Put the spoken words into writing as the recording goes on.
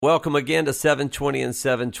Welcome again to 720 and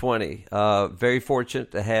 720. Very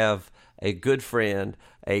fortunate to have a good friend,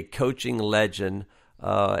 a coaching legend,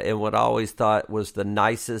 and what I always thought was the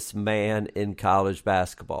nicest man in college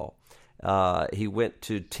basketball. He went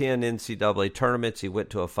to 10 NCAA tournaments. He went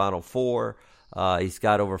to a Final Four. He's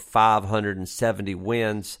got over 570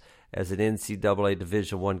 wins as an NCAA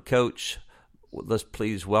Division I coach. Let's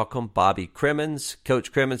please welcome Bobby Cremins.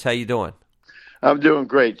 Coach Cremins, how you doing? I'm doing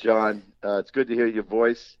great, John. It's good to hear your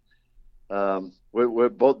voice. We're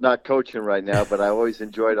both not coaching right now, but I always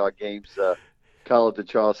enjoyed our games. College of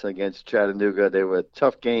Charleston against Chattanooga. They were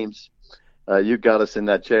tough games. You got us in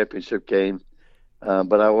that championship game.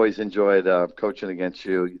 But I always enjoyed coaching against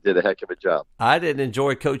you. You did a heck of a job. I didn't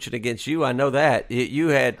enjoy coaching against you. I know that.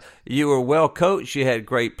 You were well coached. You had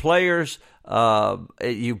great players.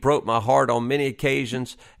 You broke my heart on many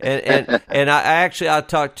occasions, and I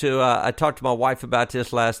talked to my wife about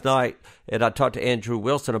this last night, and I talked to Andrew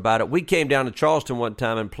Wilson about it. We came down to Charleston one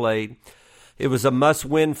time and played. It was a must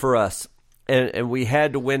win for us, and we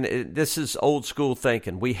had to win. This is old school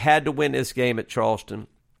thinking. We had to win this game at Charleston.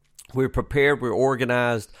 We were prepared. We were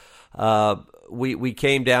organized. We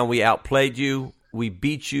came down. We outplayed you. We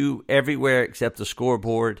beat you everywhere except the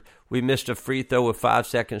scoreboard. We missed a free throw with 5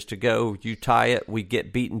 seconds to go. You tie it. We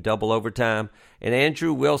get beaten double overtime. And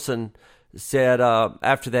Andrew Wilson said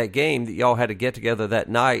after that game that y'all had to get together that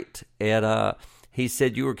night, and he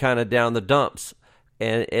said you were kind of down the dumps.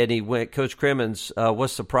 And he went, Coach Cremins,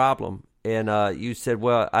 what's the problem? And you said,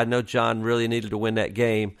 well, I know John really needed to win that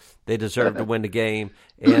game. They deserved to win the game,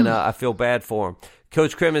 and I feel bad for him.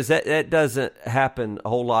 Coach Cremins, that doesn't happen a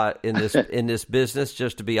whole lot in this business,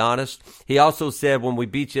 just to be honest. He also said when we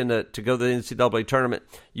beat you to go to the NCAA tournament,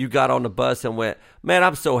 you got on the bus and went, man,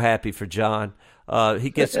 I'm so happy for John. He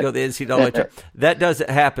gets to go to the NCAA tournament. That doesn't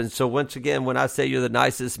happen. So once again, when I say you're the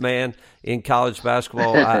nicest man in college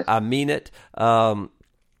basketball, I mean it.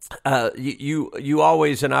 You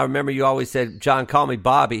always, and I remember you always said, John, call me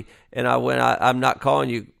Bobby. And I'm not calling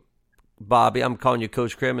you Bobby, I'm calling you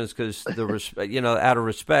Coach Cremins because out of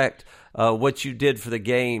respect, what you did for the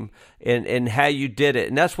game and how you did it,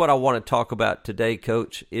 and that's what I want to talk about today,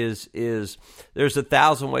 Coach. Is there's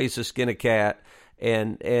 1,000 ways to skin a cat,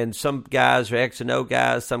 and some guys are X and O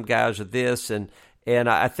guys, some guys are this, and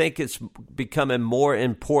I think it's becoming more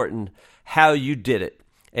important how you did it.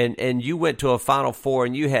 And you went to a Final Four,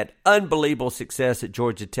 and you had unbelievable success at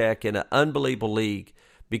Georgia Tech in an unbelievable league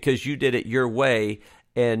because you did it your way.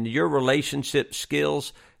 And your relationship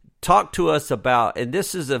skills, talk to us about, and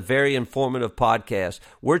this is a very informative podcast.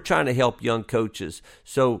 We're trying to help young coaches.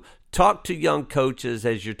 So talk to young coaches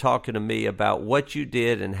as you're talking to me about what you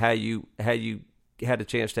did and how you had a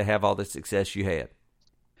chance to have all the success you had.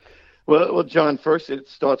 Well, John, first it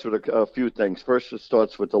starts with a few things. First, it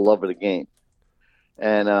starts with the love of the game.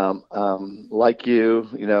 And like you,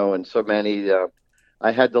 and so many,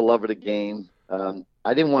 I had the love of the game.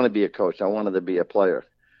 I didn't want to be a coach. I wanted to be a player.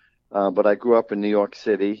 But I grew up in New York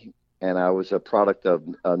City, and I was a product of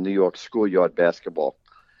New York schoolyard basketball.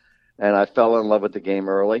 And I fell in love with the game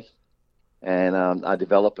early, and I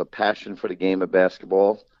developed a passion for the game of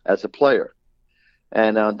basketball as a player.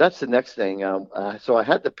 And that's the next thing. So I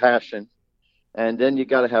had the passion, and then you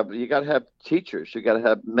got to have teachers. You got to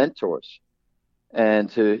have mentors.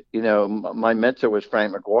 And my mentor was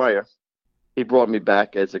Frank McGuire. He brought me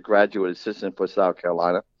back as a graduate assistant for South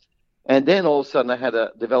Carolina. And then all of a sudden I had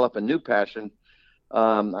to develop a new passion.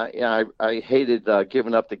 I hated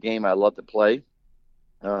giving up the game I loved to play.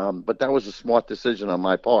 But that was a smart decision on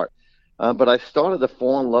my part. But I started to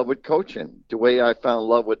fall in love with coaching, the way I found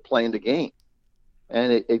love with playing the game.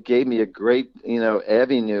 And it gave me a great,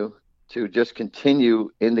 avenue to just continue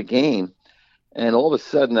in the game. And all of a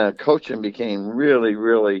sudden coaching became really,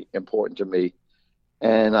 really important to me.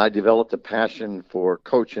 And I developed a passion for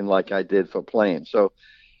coaching like I did for playing. So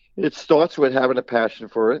it starts with having a passion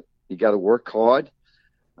for it. You got to work hard.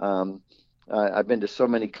 I've been to so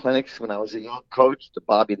many clinics when I was a young coach, the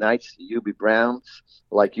Bobby Knights, the UB Browns,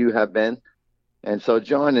 like you have been. And so,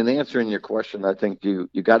 John, in answering your question, I think you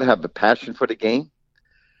got to have a passion for the game,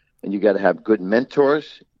 and you got to have good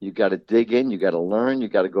mentors. You got to dig in. You got to learn. You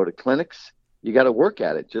got to go to clinics. You got to work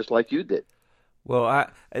at it, just like you did. Well,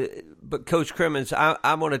 but Coach Cremins,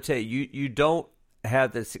 I'm going to tell you, you don't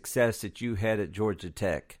have the success that you had at Georgia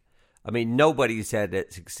Tech. I mean, nobody's had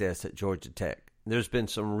that success at Georgia Tech. There's been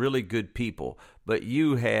some really good people, but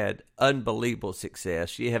you had unbelievable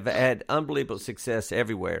success. You have had unbelievable success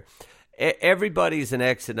everywhere. Everybody's an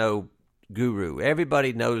X and O guru.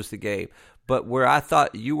 Everybody knows the game. But where I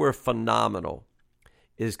thought you were phenomenal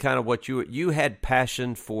is kind of what you had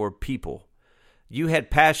passion for people. You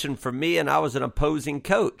had passion for me, and I was an opposing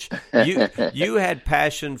coach. You had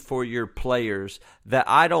passion for your players that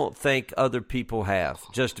I don't think other people have,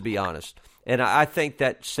 just to be honest. And I think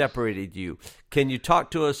that separated you. Can you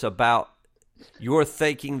talk to us about your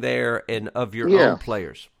thinking there and of your own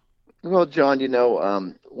players? Well, John,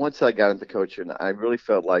 once I got into coaching, I really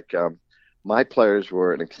felt like my players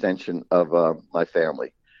were an extension of my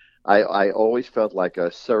family. I always felt like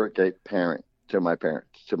a surrogate parent to my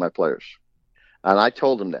players. And I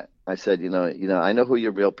told them that. I said, I know who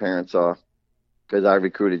your real parents are because I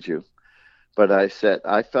recruited you. But I said,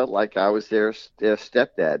 I felt like I was their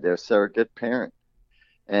stepdad, their surrogate parent.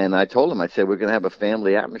 And I told them, I said, we're going to have a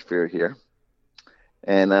family atmosphere here.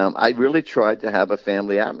 And I really tried to have a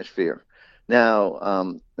family atmosphere.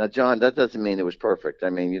 Now, John, that doesn't mean it was perfect. I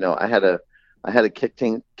mean, I had to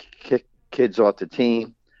kick kids off the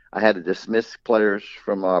team. I had to dismiss players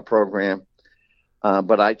from our program.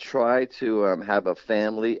 But I tried to have a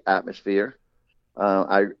family atmosphere.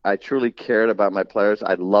 I truly cared about my players.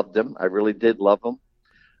 I loved them. I really did love them.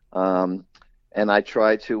 And I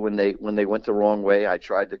tried to, when they went the wrong way, I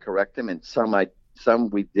tried to correct them. And some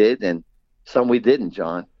we did, and some we didn't,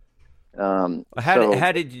 John.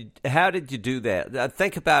 How did you do that?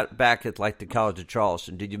 Think about back at like the College of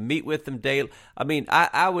Charleston. Did you meet with them daily? I mean,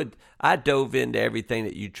 I dove into everything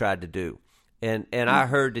that you tried to do. And I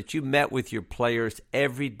heard that you met with your players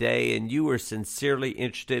every day, and you were sincerely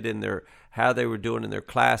interested in how they were doing in their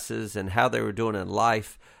classes and how they were doing in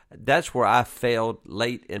life. That's where I failed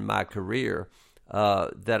late in my career,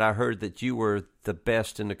 that I heard that you were the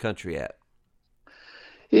best in the country at.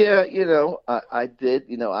 Yeah, I did.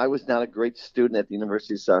 I was not a great student at the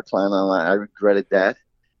University of South Carolina. I regretted that,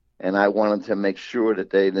 and I wanted to make sure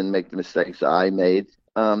that they didn't make the mistakes I made.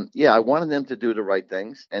 I wanted them to do the right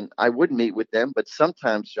things, and I would meet with them, but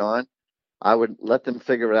sometimes, John, I would let them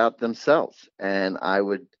figure it out themselves, and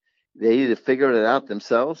they either figured it out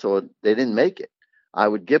themselves or they didn't make it. I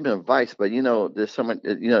would give them advice, but there's someone,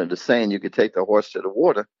 the saying, you could take the horse to the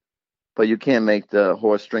water, but you can't make the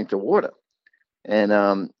horse drink the water. And,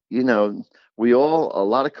 a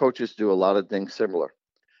lot of coaches do a lot of things similar,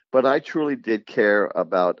 but I truly did care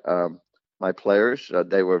about my players.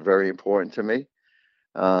 They were very important to me.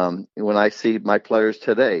 When I see my players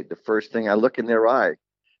today, the first thing I look in their eye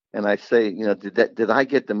and I say, did I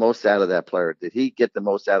get the most out of that player? Did he get the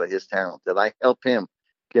most out of his talent? Did I help him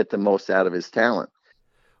get the most out of his talent?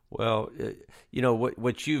 Well,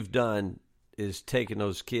 what you've done is taken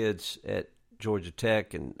those kids at Georgia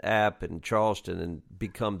Tech and App and Charleston and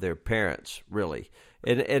become their parents, really.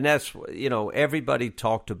 And that's, everybody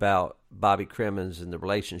talked about Bobby Cremins and the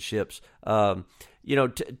relationships.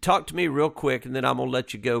 Talk to me real quick, and then I'm going to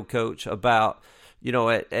let you go, Coach, about,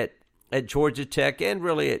 at Georgia Tech and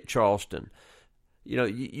really at Charleston.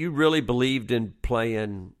 You really believed in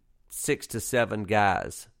playing 6 to 7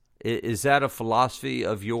 guys. Is that a philosophy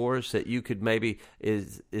of yours that you could maybe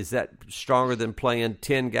is that stronger than playing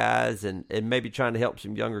 10 guys and maybe trying to help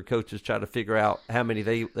some younger coaches try to figure out how many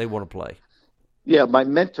they want to play? Yeah, my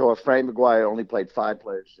mentor, Frank McGuire, only played 5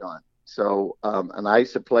 players, John. So, and I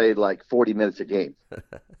used to play like 40 minutes a game.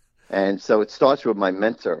 And so it starts with my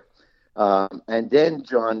mentor. And then,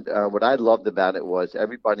 John, what I loved about it was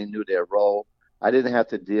everybody knew their role. I didn't have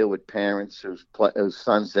to deal with parents whose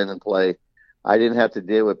sons didn't play. I didn't have to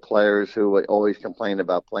deal with players who would always complain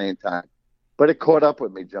about playing time. But it caught up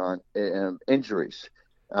with me, John, injuries.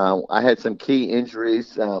 I had some key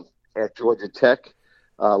injuries at Georgia Tech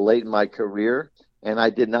late in my career, and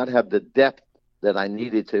I did not have the depth that I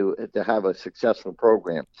needed to have a successful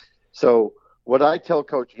program. So what I tell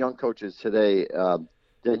young coaches today,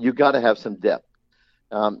 that you got to have some depth.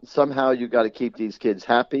 Somehow you got to keep these kids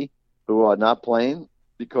happy who are not playing,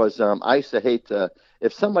 because I used to hate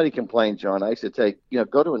if somebody complained, John, I used to take,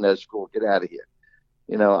 go to another school, get out of here.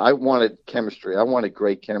 I wanted chemistry. I wanted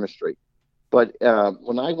great chemistry. But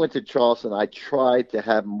when I went to Charleston, I tried to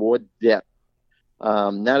have more depth,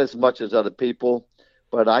 not as much as other people,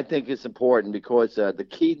 but I think it's important because the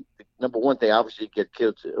key, number one, they obviously get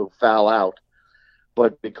kids who foul out,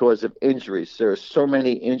 but because of injuries, there are so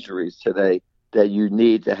many injuries today that you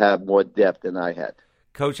need to have more depth than I had.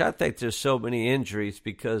 Coach, I think there's so many injuries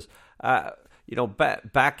because,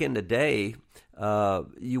 back in the day,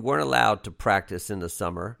 you weren't allowed to practice in the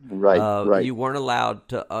summer. Right. You weren't allowed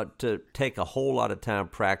to take a whole lot of time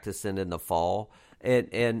practicing in the fall.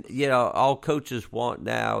 And all coaches want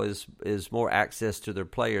now is more access to their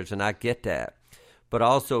players, and I get that. But I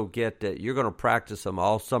also get that you're going to practice them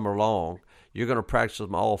all summer long. You're going to practice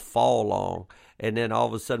them all fall long. And then all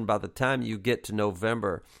of a sudden, by the time you get to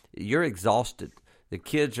November, you're exhausted. The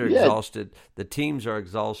kids are exhausted. The teams are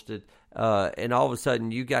exhausted. and all of a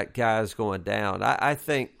sudden you got guys going down. I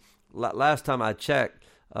think last time I checked,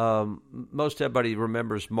 most everybody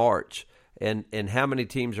remembers March. And how many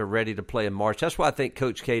teams are ready to play in March? That's why I think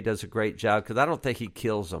Coach K does a great job, because I don't think he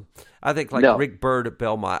kills them. I think Rick Byrd at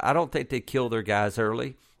Belmont, I don't think they kill their guys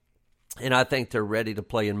early, and I think they're ready to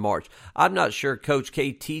play in March. I'm not sure Coach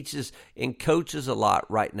K teaches and coaches a lot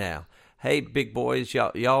right now. Hey, big boys,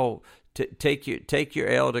 y'all take your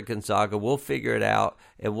L to Gonzaga. We'll figure it out,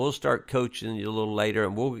 and we'll start coaching you a little later,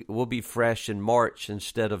 and we'll be fresh in March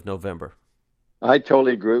instead of November. I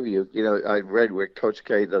totally agree with you. You know, I read where Coach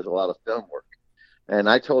K does a lot of film work, and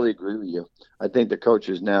I totally agree with you. I think the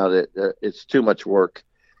coaches now that it's too much work,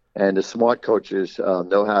 and the smart coaches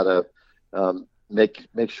know how to make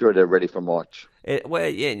sure they're ready for March.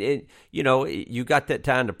 You know, you got that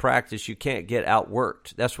time to practice. You can't get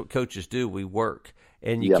outworked. That's what coaches do. We work,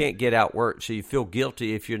 and you can't get outworked, so you feel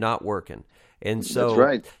guilty if you're not working. And so, that's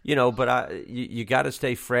right. You know, but you got to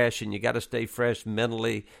stay fresh, and you got to stay fresh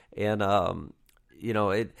mentally, and you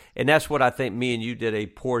know, and that's what I think me and you did a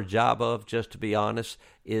poor job of, just to be honest,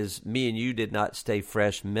 is me and you did not stay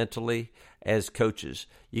fresh mentally as coaches.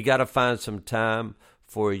 You got to find some time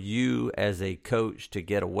for you as a coach to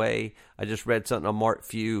get away. I just read something on Mark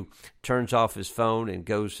Few, turns off his phone and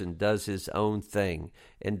goes and does his own thing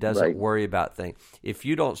and doesn't worry about things. If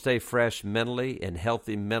you don't stay fresh mentally and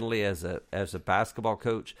healthy mentally as a basketball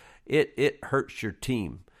coach, it hurts your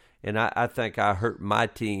team. And I think I hurt my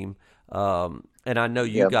team. And I know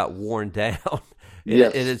you got worn down.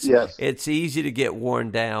 It's easy to get worn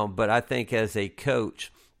down, but I think as a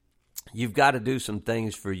coach, you've got to do some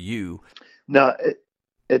things for you. No,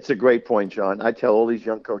 it's a great point, John. I tell all these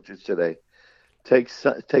young coaches today, take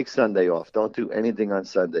Sunday off. Don't do anything on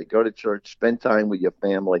Sunday. Go to church. Spend time with your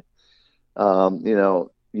family. You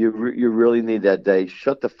know, you really need that day.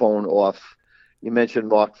 Shut the phone off. You mentioned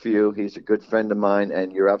Mark Few. He's a good friend of mine,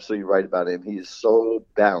 and you're absolutely right about him. He is so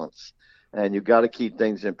balanced. And you've got to keep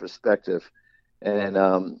things in perspective.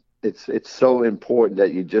 And it's so important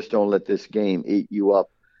that you just don't let this game eat you up.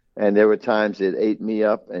 And there were times it ate me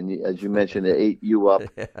up, and as you mentioned, it ate you up.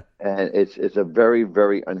 And it's a very,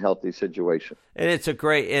 very unhealthy situation. And it's a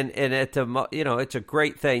great it's a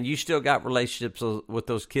great thing. You still got relationships with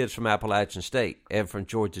those kids from Appalachian State and from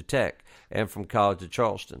Georgia Tech and from College of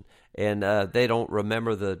Charleston. And they don't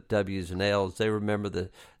remember the W's and L's. They remember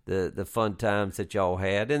the fun times that y'all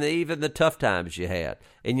had, and even the tough times you had.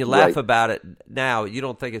 And you laugh about it now. You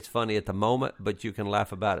don't think it's funny at the moment, but you can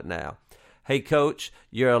laugh about it now. Hey, Coach,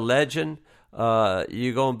 you're a legend.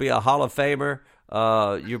 You're going to be a Hall of Famer.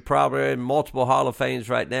 You're probably in multiple Hall of Fames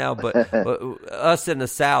right now, but us in the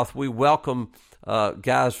South, we welcome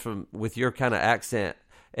guys with your kind of accent.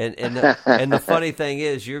 And the funny thing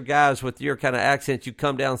is, your guys with your kind of accent, you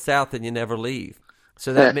come down south and you never leave.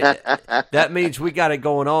 So that means we got it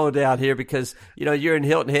going on down here, because you know you're in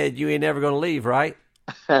Hilton Head. You ain't never going to leave, right?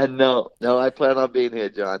 No, I plan on being here,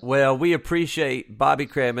 John. Well, we appreciate Bobby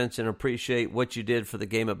Cremins and appreciate what you did for the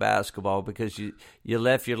game of basketball, because you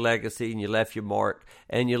left your legacy and you left your mark,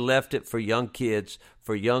 and you left it for young kids,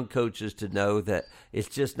 for young coaches to know that it's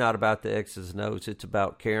just not about the X's and O's. It's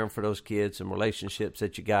about caring for those kids and relationships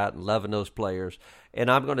that you got and loving those players. And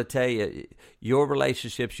I'm going to tell you, your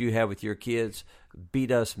relationships you have with your kids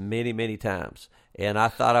beat us many, many times. And I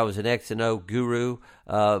thought I was an X and O guru.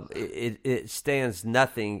 It stands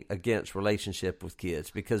nothing against relationship with kids,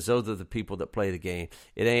 because those are the people that play the game.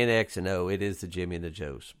 It ain't X and O. It is the Jimmy and the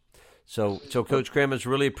Joes. So Coach Cremins,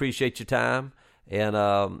 really appreciate your time. And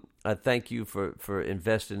I thank you for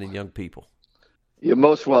investing in young people. You're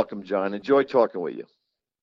most welcome, John. Enjoy talking with you.